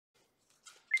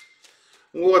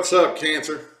What's up,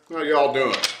 Cancer? How y'all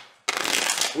doing?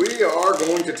 We are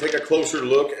going to take a closer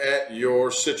look at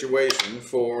your situation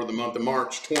for the month of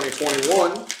March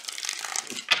 2021.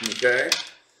 Okay,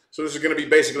 so this is going to be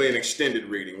basically an extended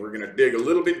reading. We're going to dig a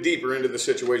little bit deeper into the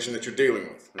situation that you're dealing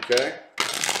with. Okay,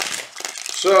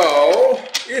 so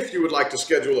if you would like to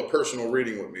schedule a personal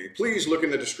reading with me, please look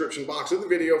in the description box of the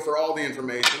video for all the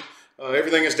information.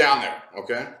 Everything is down there.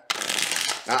 Okay.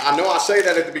 Now, I know I say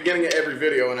that at the beginning of every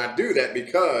video, and I do that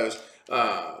because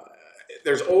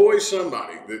there's always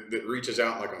somebody that reaches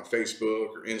out, like on Facebook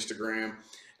or Instagram,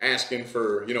 asking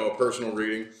for, a personal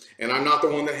reading, and I'm not the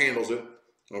one that handles it,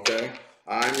 okay?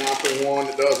 I'm not the one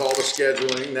that does all the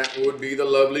scheduling. That would be the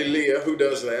lovely Leah who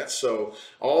does that, so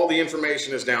all the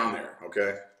information is down there,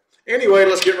 okay? Anyway,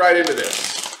 let's get right into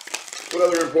this. What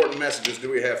other important messages do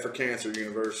we have for Cancer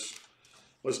Universe?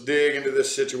 Let's dig into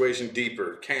this situation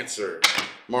deeper. Cancer,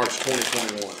 March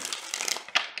 2021.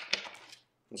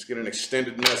 Let's get an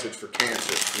extended message for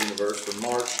Cancer Universe for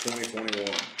March 2021.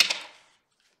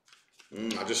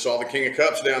 I just saw the King of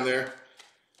Cups down there.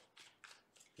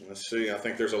 Let's see, I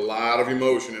think there's a lot of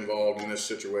emotion involved in this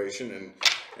situation.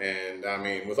 And I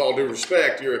mean, with all due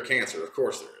respect, you're a Cancer. Of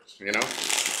course there is,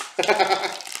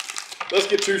 Let's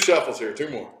get two shuffles here, two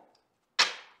more.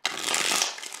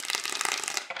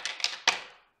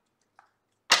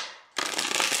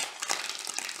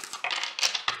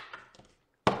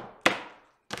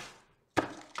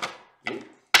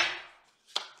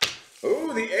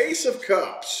 Oh, the Ace of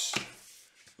Cups.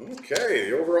 Okay,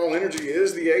 the overall energy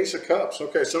is the Ace of Cups.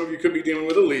 Okay, some of you could be dealing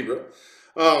with a Libra.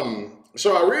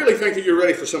 So I really think that you're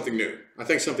ready for something new. I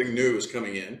think something new is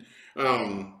coming in.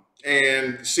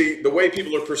 And see, the way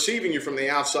people are perceiving you from the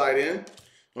outside in,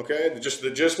 okay,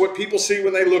 just what people see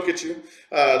when they look at you,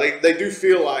 they do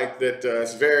feel like that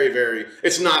it's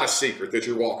it's not a secret that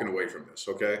you're walking away from this,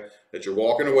 okay? That you're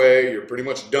walking away, you're pretty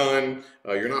much done,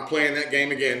 you're not playing that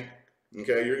game again.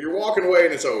 Okay, you're walking away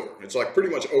and it's over. It's like pretty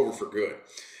much over for good.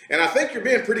 And I think you're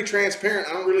being pretty transparent.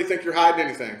 I don't really think you're hiding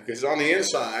anything, because on the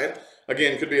inside,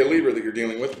 again, could be a Libra that you're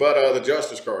dealing with, but the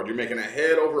Justice card, you're making a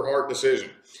head over heart decision.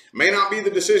 May not be the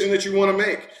decision that you want to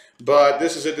make, but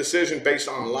this is a decision based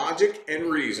on logic and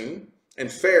reason and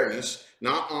fairness,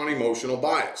 not on emotional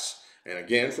bias. And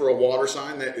again, for a water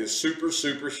sign, that is super,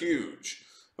 super huge.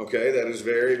 Okay, that is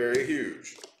very, very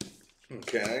huge.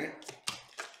 Okay.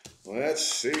 Let's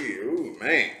see. Ooh,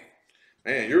 man,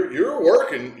 you're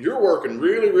working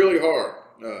really, really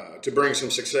hard to bring some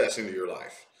success into your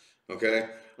life. Okay,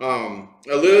 a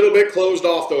little bit closed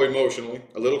off though emotionally,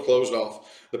 a little closed off.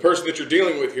 The person that you're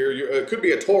dealing with here, it could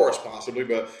be a Taurus possibly,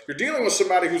 but you're dealing with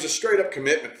somebody who's a straight up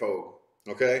commitment phobe.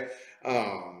 Okay,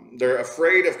 they're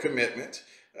afraid of commitment.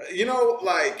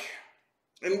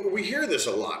 And we hear this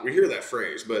a lot. We hear that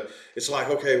phrase, but it's like,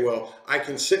 okay, well, I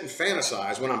can sit and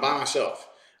fantasize when I'm by myself.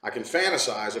 I can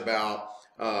fantasize about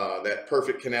that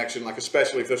perfect connection, like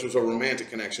especially if this was a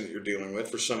romantic connection that you're dealing with.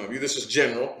 For some of you, this is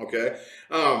general, okay?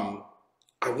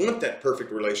 I want that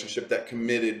perfect relationship, that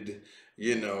committed,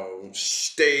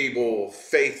 stable,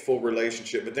 faithful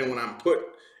relationship. But then when I'm put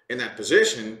in that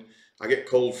position, I get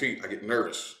cold feet. I get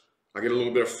nervous. I get a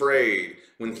little bit afraid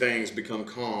when things become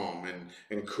calm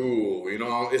and cool.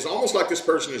 It's almost like this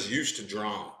person is used to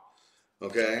drama,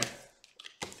 okay?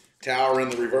 Tower in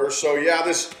the reverse. So yeah,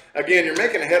 this, again, you're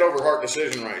making a head over heart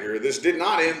decision right here. This did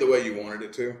not end the way you wanted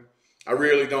it to. I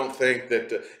really don't think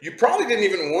that, you probably didn't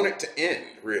even want it to end,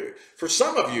 really. For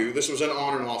some of you, this was an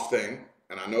on and off thing.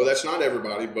 And I know that's not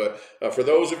everybody, but for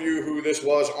those of you who this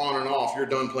was on and off, you're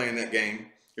done playing that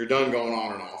game. You're done going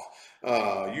on and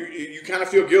off. You kind of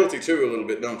feel guilty too a little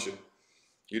bit, don't you?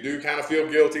 You do kind of feel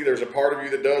guilty. There's a part of you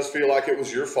that does feel like it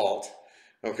was your fault.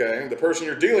 Okay, the person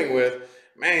you're dealing with,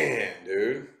 man,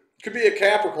 dude. Could be a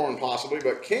Capricorn possibly,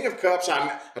 but King of Cups,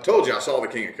 I told you I saw the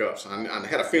King of Cups. I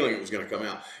had a feeling it was going to come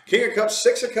out. King of Cups,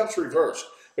 Six of Cups reversed.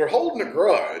 They're holding a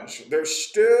grudge. They're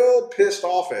still pissed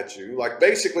off at you. Like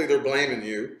basically they're blaming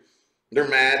you. They're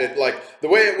mad at like the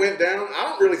way it went down. I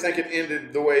don't really think it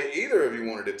ended the way either of you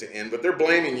wanted it to end, but they're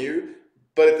blaming you.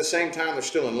 But at the same time, they're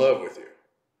still in love with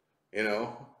you,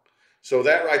 So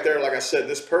that right there, like I said,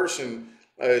 this person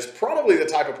is probably the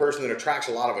type of person that attracts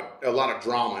a lot of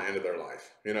drama into their life.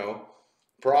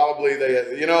 Probably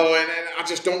they, and I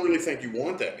just don't really think you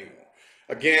want that anymore.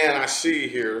 Again, I see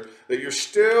here that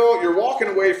you're walking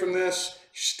away from this,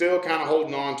 still kind of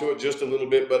holding on to it just a little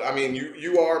bit, but I mean,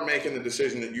 you are making the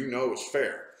decision that is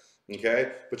fair,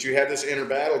 okay? But you have this inner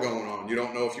battle going on. You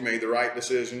don't know if you made the right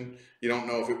decision. You don't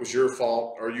know if it was your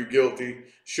fault. Are you guilty?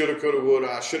 Shoulda, coulda,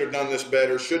 woulda. I should have done this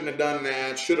better. Shouldn't have done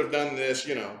that. Should have done this,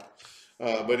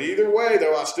 But either way,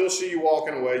 though, I still see you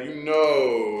walking away. You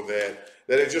know that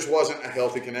that it just wasn't a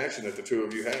healthy connection that the two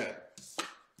of you had.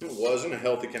 It wasn't a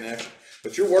healthy connection.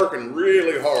 But you're working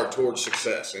really hard towards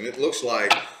success. And it looks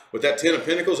like with that 10 of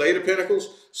Pentacles, 8 of Pentacles,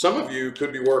 some of you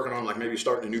could be working on like maybe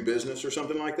starting a new business or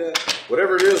something like that.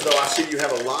 Whatever it is, though, I see you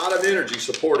have a lot of energy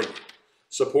supporting you,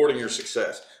 supporting your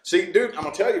success. See, dude, I'm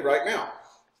going to tell you right now,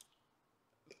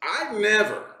 I've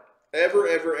never,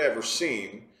 ever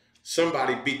seen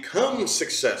somebody become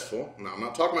successful. Now, I'm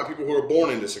not talking about people who are born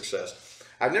into success.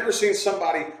 I've never seen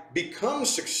somebody become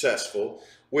successful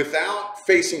without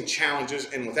facing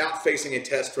challenges and without facing a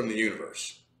test from the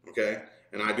universe, okay?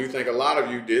 And I do think a lot of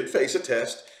you did face a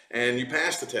test and you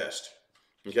passed the test,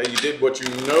 okay? You did what you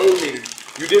know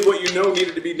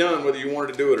needed to be done, whether you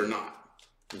wanted to do it or not,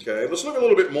 okay? Let's look a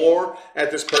little bit more at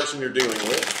this person you're dealing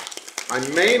with.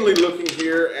 I'm mainly looking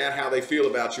here at how they feel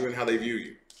about you and how they view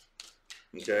you,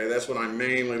 okay? That's what I'm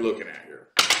mainly looking at here.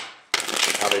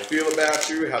 How they feel about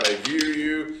you, how they view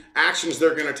you, actions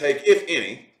they're going to take, if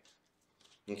any,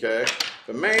 okay?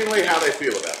 But mainly how they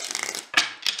feel about you.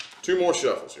 2 more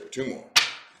shuffles here, 2 more.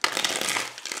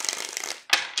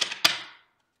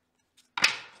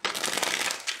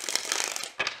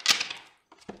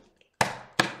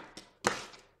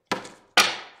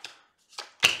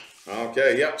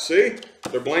 Okay, yep, see?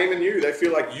 They're blaming you. They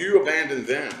feel like you abandoned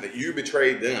them, that you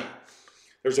betrayed them.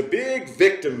 There's a big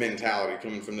victim mentality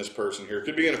coming from this person here. It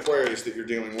could be an Aquarius that you're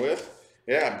dealing with.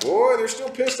 Yeah, boy, they're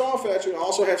still pissed off at you. I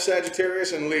also have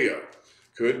Sagittarius and Leo.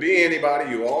 Could be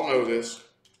anybody. You all know this.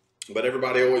 But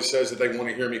everybody always says that they want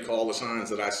to hear me call the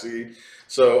signs that I see.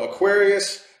 So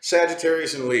Aquarius,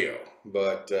 Sagittarius, and Leo.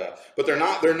 But they're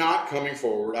not coming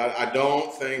forward. I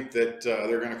don't think that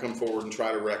they're going to come forward and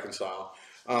try to reconcile.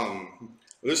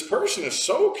 This person is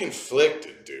so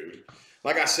conflicted, dude.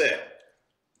 Like I said,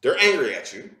 they're angry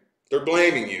at you. They're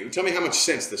blaming you. Tell me how much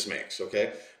sense this makes,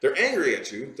 okay? They're angry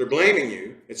at you. They're blaming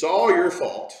you. It's all your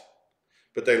fault.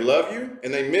 But they love you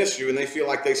and they miss you and they feel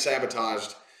like they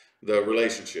sabotaged the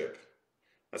relationship.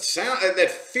 That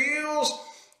feels,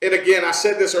 and again, I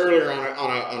said this earlier on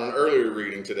an earlier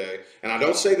reading today, and I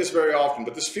don't say this very often,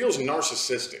 but this feels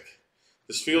narcissistic.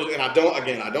 This feels, and I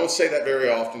don't say that very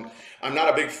often. I'm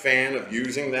not a big fan of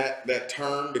using that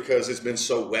term because it's been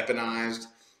so weaponized.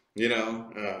 You know,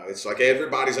 it's like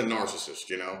everybody's a narcissist,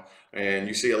 you know, and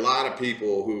you see a lot of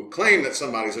people who claim that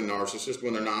somebody's a narcissist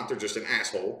when they're not. They're just an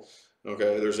asshole.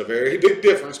 Okay, there's a very big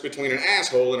difference between an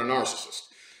asshole and a narcissist.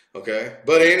 Okay,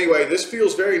 but anyway, this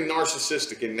feels very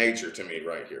narcissistic in nature to me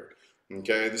right here.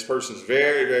 Okay, this person's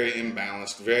very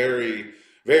imbalanced,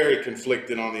 very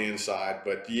conflicted on the inside.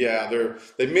 But yeah,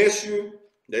 they miss you,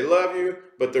 they love you,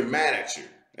 but they're mad at you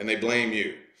and they blame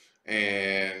you,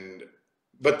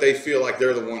 but they feel like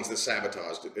they're the ones that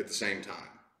sabotaged it at the same time.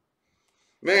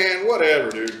 Man, whatever,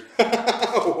 dude.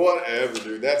 Whatever,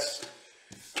 dude.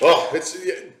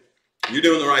 You're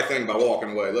doing the right thing by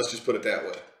walking away. Let's just put it that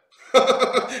way.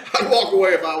 I'd walk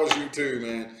away if I was you too,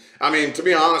 man. I mean, to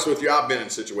be honest with you, I've been in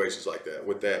situations like that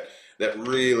with that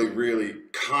really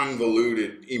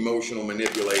convoluted emotional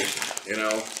manipulation, you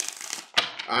know?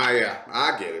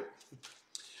 I get it.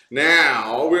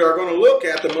 Now, we are going to look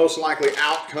at the most likely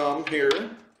outcome here.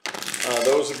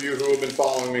 Those of you who have been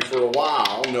following me for a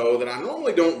while know that I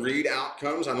normally don't read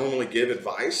outcomes. I normally give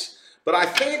advice. But I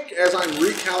think as I'm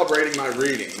recalibrating my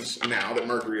readings, now that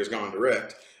Mercury has gone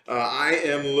direct, I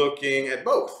am looking at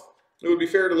both. It would be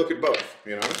fair to look at both,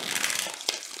 you know?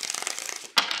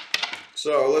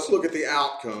 So let's look at the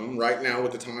outcome right now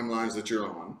with the timelines that you're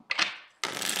on.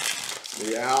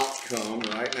 The outcome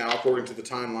right now, according to the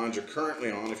timelines you're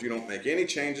currently on, if you don't make any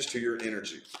changes to your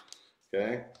energy.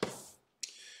 Okay?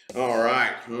 All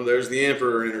right. Well, there's the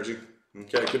Emperor energy.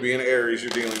 Okay, it could be an Aries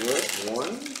you're dealing with.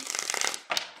 1.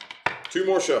 2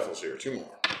 more shuffles here. 2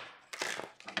 more.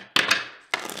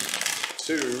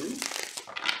 2.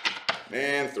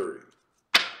 And 3.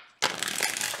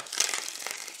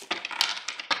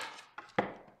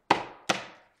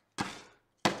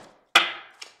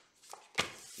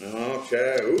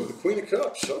 Okay, ooh, the Queen of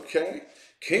Cups, okay.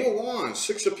 King of Wands,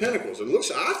 6 of Pentacles.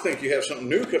 I think you have something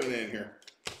new coming in here.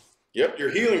 Yep,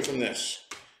 you're healing from this.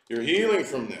 You're healing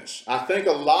from this. I think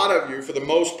a lot of you, for the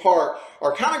most part,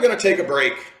 are kind of going to take a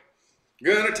break.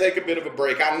 You're going to take a bit of a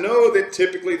break. I know that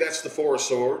typically that's the 4 of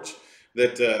Swords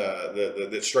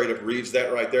that straight up reads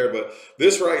that right there. But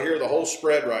this right here, the whole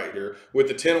spread right here, with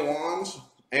the 10 of Wands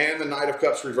and the Knight of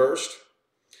Cups reversed,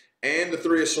 and the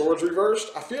 3 of Swords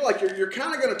reversed, I feel like you're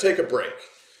kind of going to take a break,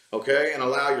 okay, and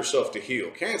allow yourself to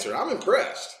heal. Cancer, I'm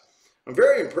impressed. I'm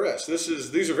very impressed.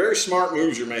 These are very smart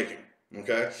moves you're making,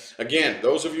 okay? Again,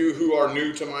 those of you who are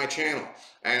new to my channel,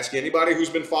 ask anybody who's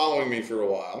been following me for a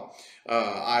while.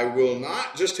 I will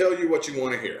not just tell you what you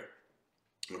want to hear,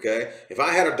 Okay, if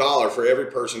I had $1 for every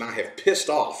person I have pissed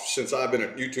off since I've been a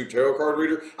YouTube tarot card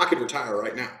reader, I could retire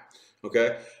right now.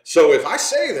 Okay, so if I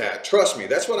say that, trust me,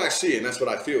 that's what I see and that's what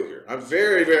I feel here. I'm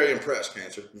very, very impressed,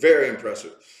 Cancer. Very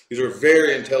impressive. These are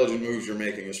very intelligent moves you're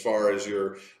making as far as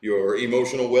your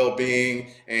emotional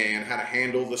well-being and how to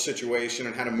handle the situation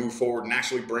and how to move forward and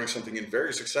actually bring something in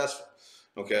very successful.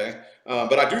 Okay,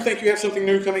 but I do think you have something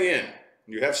new coming in.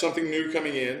 You have something new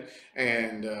coming in,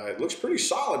 and it looks pretty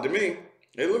solid to me.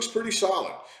 It looks pretty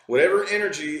solid. Whatever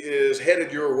energy is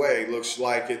headed your way looks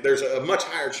like there's a much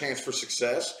higher chance for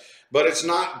success, but it's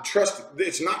not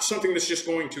something that's just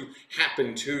going to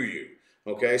happen to you.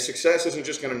 Okay, success isn't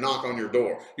just going to knock on your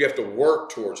door. You have to work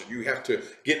towards it. You have to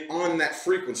get on that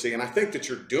frequency, and I think that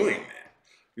you're doing that.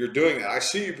 You're doing that. I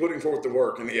see you putting forth the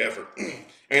work and the effort,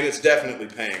 and it's definitely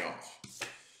paying off.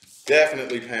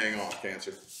 Definitely paying off,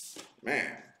 Cancer.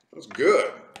 Man, that's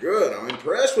good. Good. I'm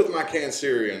impressed with my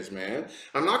Cancerians, man.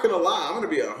 I'm not going to lie. I'm going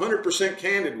to be 100%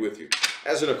 candid with you.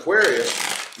 As an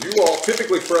Aquarius, you all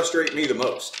typically frustrate me the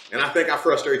most. And I think I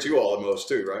frustrate you all the most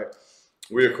too, right?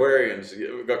 We Aquarians,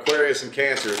 Aquarius and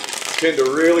Cancer tend to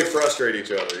really frustrate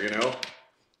each other, you know?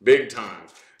 Big time.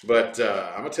 But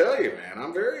I'm going to tell you, man,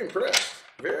 I'm very impressed.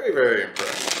 Very, very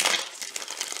impressed.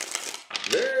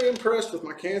 Very impressed with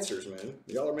my Cancers, man.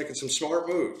 Y'all are making some smart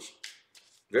moves.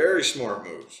 Very smart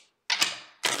moves.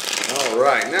 All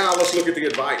right, now let's look at the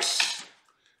advice.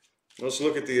 Let's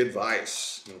look at the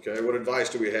advice. Okay, what advice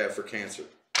do we have for Cancer?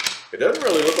 It doesn't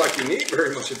really look like you need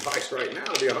very much advice right now,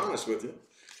 to be honest with you.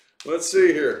 Let's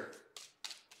see here.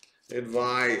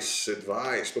 Advice,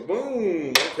 advice.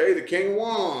 Ba-boom. Okay, the King of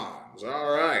Wands.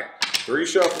 All right. 3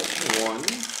 shuffles. 1,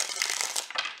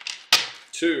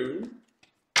 2,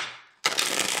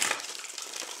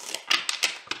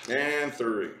 and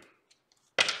 3.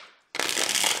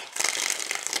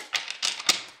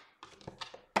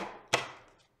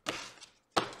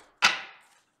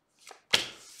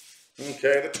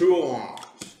 Okay, the Two of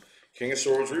Wands. King of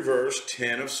Swords reversed,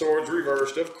 10 of Swords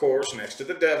reversed, of course, next to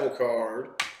the Devil card.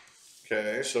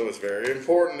 Okay, so it's very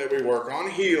important that we work on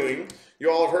healing.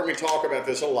 You all have heard me talk about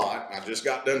this a lot. I just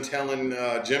got done telling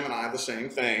Gemini the same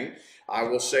thing. I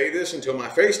will say this until my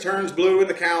face turns blue and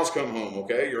the cows come home,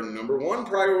 okay? Your #1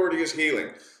 priority is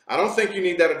healing. I don't think you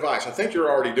need that advice. I think you're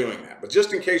already doing that. But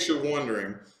just in case you're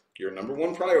wondering, your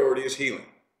 #1 priority is healing,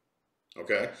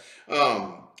 okay?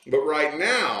 But right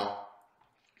now,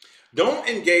 don't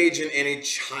engage in any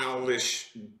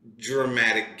childish,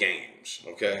 dramatic games,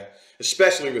 okay?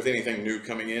 Especially with anything new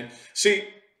coming in. See,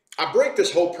 I break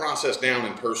this whole process down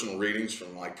in personal readings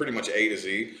from like pretty much A to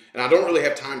Z, and I don't really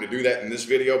have time to do that in this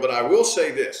video, but I will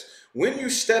say this. When you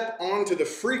step onto the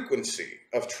frequency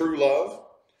of true love,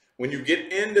 when you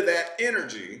get into that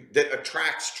energy that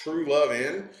attracts true love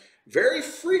in, very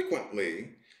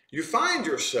frequently, you find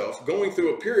yourself going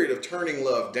through a period of turning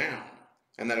love down.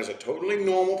 And that is a totally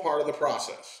normal part of the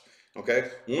process, okay?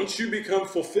 Once you become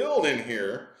fulfilled in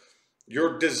here,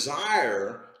 your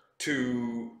desire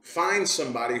to find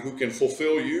somebody who can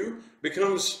fulfill you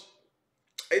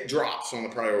it drops on the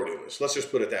priority list. Let's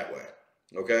just put it that way,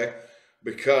 okay?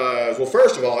 Because, well,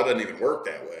 first of all, it doesn't even work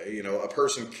that way. You know, a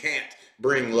person can't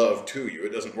bring love to you.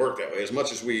 It doesn't work that way. As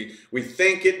much as we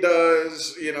think it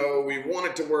does, you know, we want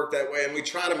it to work that way and we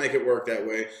try to make it work that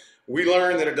way, we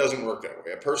learn that it doesn't work that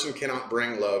way. A person cannot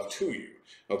bring love to you,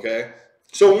 okay?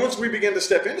 So once we begin to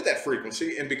step into that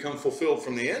frequency and become fulfilled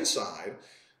from the inside,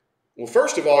 well,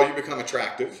 first of all, you become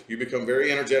attractive. You become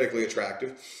very energetically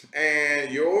attractive.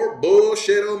 And your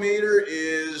bullshit-o-meter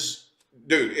is,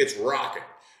 dude, it's rocking.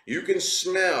 You can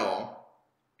smell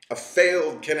a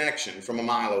failed connection from a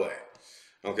mile away,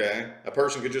 okay? A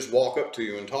person could just walk up to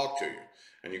you and talk to you.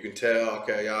 And you can tell,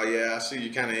 okay, oh yeah, I see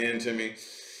you kind of into me.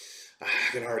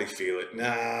 I can already feel it. No,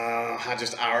 I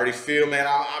already feel, man,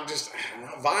 I'm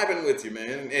not vibing with you,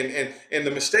 man. And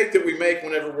the mistake that we make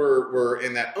whenever we're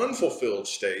in that unfulfilled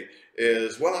state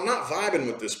is, well, I'm not vibing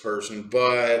with this person,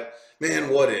 but man,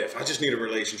 what if? I just need a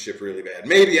relationship really bad.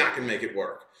 Maybe I can make it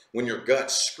work. When your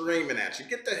gut's screaming at you,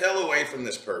 get the hell away from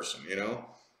this person, you know?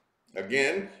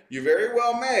 Again, you very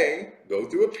well may go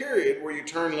through a period where you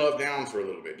turn love down for a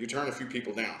little bit. You turn a few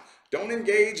people down. Don't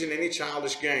engage in any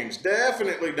childish games.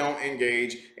 Definitely don't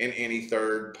engage in any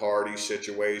third-party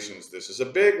situations. This is a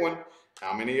big one.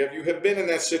 How many of you have been in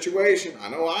that situation? I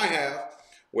know I have,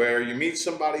 where you meet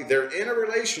somebody, they're in a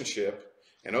relationship,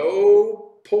 and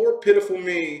oh, poor pitiful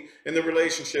me in the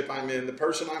relationship I'm in. The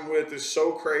person I'm with is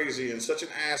so crazy and such an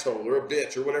asshole or a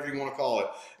bitch or whatever you want to call it.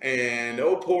 And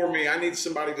oh, poor me, I need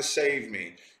somebody to save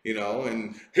me, you know,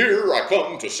 and here I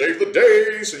come to save the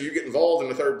day. So you get involved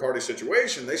in a third party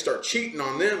situation. They start cheating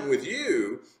on them with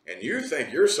you and you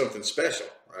think you're something special.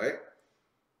 right?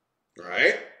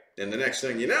 Right? And the next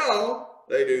thing you know,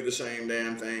 they do the same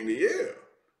damn thing to you.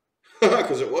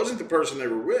 Because it wasn't the person they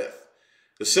were with.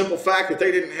 The simple fact that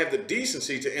they didn't have the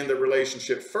decency to end the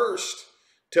relationship first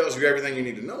tells you everything you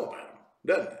need to know about them,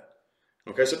 doesn't it?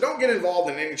 Okay, so don't get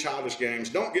involved in any childish games.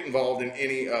 Don't get involved in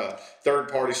any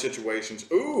third-party situations.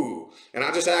 Ooh, and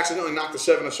I just accidentally knocked the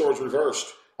Seven of Swords reversed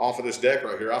off of this deck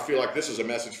right here. I feel like this is a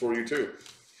message for you too.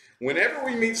 Whenever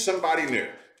we meet somebody new,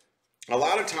 a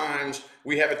lot of times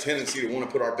we have a tendency to want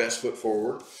to put our best foot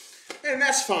forward, and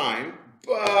that's fine,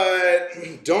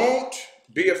 but don't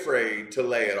be afraid to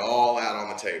lay it all out on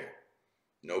the table.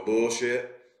 No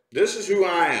bullshit. This is who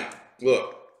I am.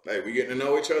 Look. Hey, we getting to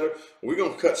know each other. We're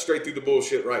going to cut straight through the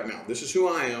bullshit right now. This is who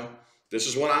I am. This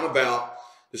is what I'm about.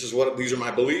 These are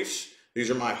my beliefs. These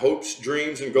are my hopes,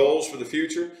 dreams, and goals for the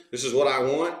future. This is what I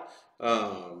want.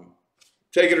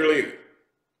 Take it or leave it.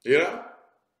 You know?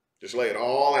 Just lay it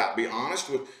all out. Be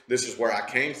honest with, this is where I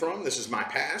came from. This is my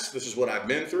past. This is what I've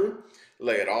been through.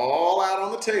 Lay it all out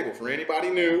on the table for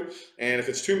anybody new. And if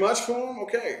it's too much for them,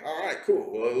 okay, all right, cool.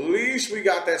 Well, at least we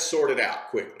got that sorted out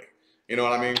quickly. You know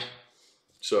what I mean?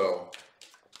 So,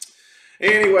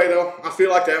 anyway, though, I feel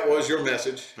like that was your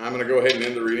message. I'm going to go ahead and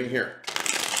end the reading here.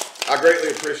 I greatly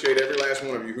appreciate every last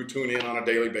one of you who tune in on a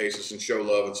daily basis and show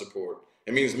love and support.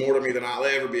 It means more to me than I'll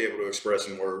ever be able to express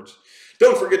in words.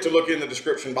 Don't forget to look in the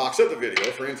description box of the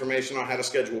video for information on how to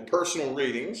schedule personal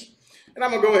readings. And I'm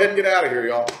going to go ahead and get out of here,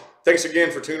 y'all. Thanks again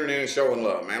for tuning in and showing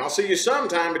love, man. I'll see you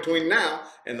sometime between now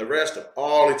and the rest of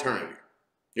all eternity.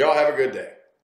 Y'all have a good day.